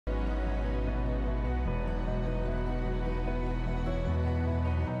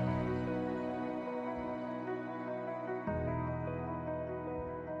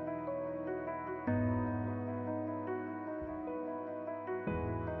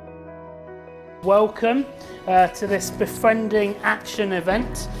Welcome to this Befriending Action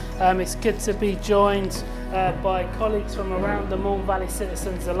event. It's good to be joined by colleagues from around the Mourne Valley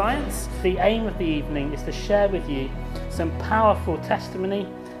Citizens Alliance. The aim of the evening is to share with you some powerful testimony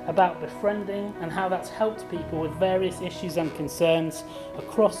about befriending and how that's helped people with various issues and concerns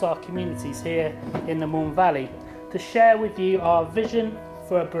across our communities here in the Mourne Valley. To share with you our vision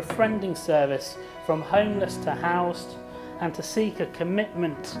for a befriending service from homeless to housed, and to seek a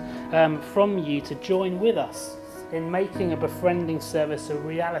commitment from you to join with us in making a befriending service a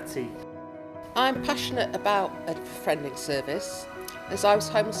reality. I'm passionate about a befriending service as I was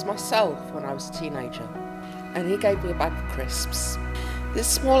homeless myself when I was a teenager, and he gave me a bag of crisps. This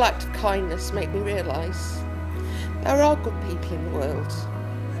small act of kindness made me realise there are good people in the world,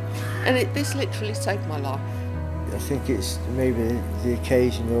 and this literally saved my life. I think it's maybe the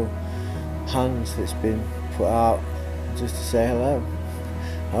occasional hand that's been put out just to say hello.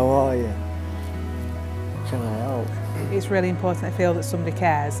 How are you? Can I help? It's really important to feel that somebody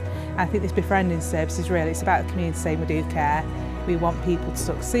cares. I think this befriending service is really, it's about the community saying we do care. We want people to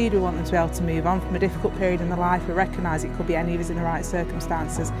succeed, we want them to be able to move on from a difficult period in their life. We recognise it could be any of us in the right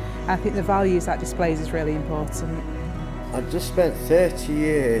circumstances. And I think the values that displays is really important. I just spent 30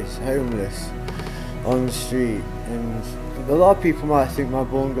 years homeless on the street, and a lot of people might think my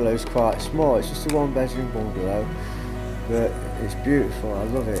bungalow is quite small. It's just a one-bedroom bungalow, but it's beautiful. I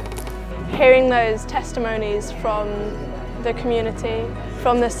love it. Hearing those testimonies from the community,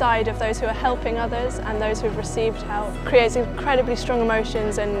 from the side of those who are helping others and those who have received help, creates incredibly strong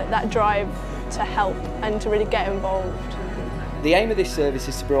emotions and that drive to help and to really get involved. The aim of this service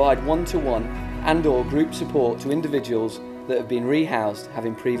is to provide one-to-one and/or group support to individuals that have been rehoused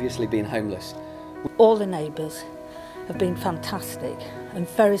having previously been homeless. All the neighbours have been fantastic and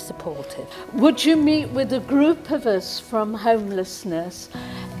very supportive. Would you meet with a group of us from homelessness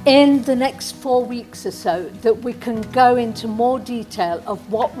in the next 4 weeks or so, that we can go into more detail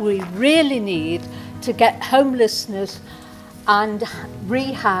of what we really need to get homelessness and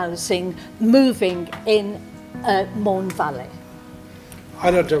rehousing moving in Mourne Valley? I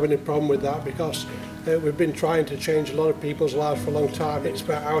don't have any problem with that, because we've been trying to change a lot of people's lives for a long time. It's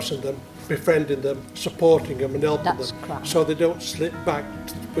about housing them, befriending them, supporting them and helping them, so they don't slip back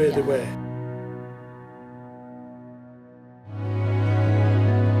to where they were.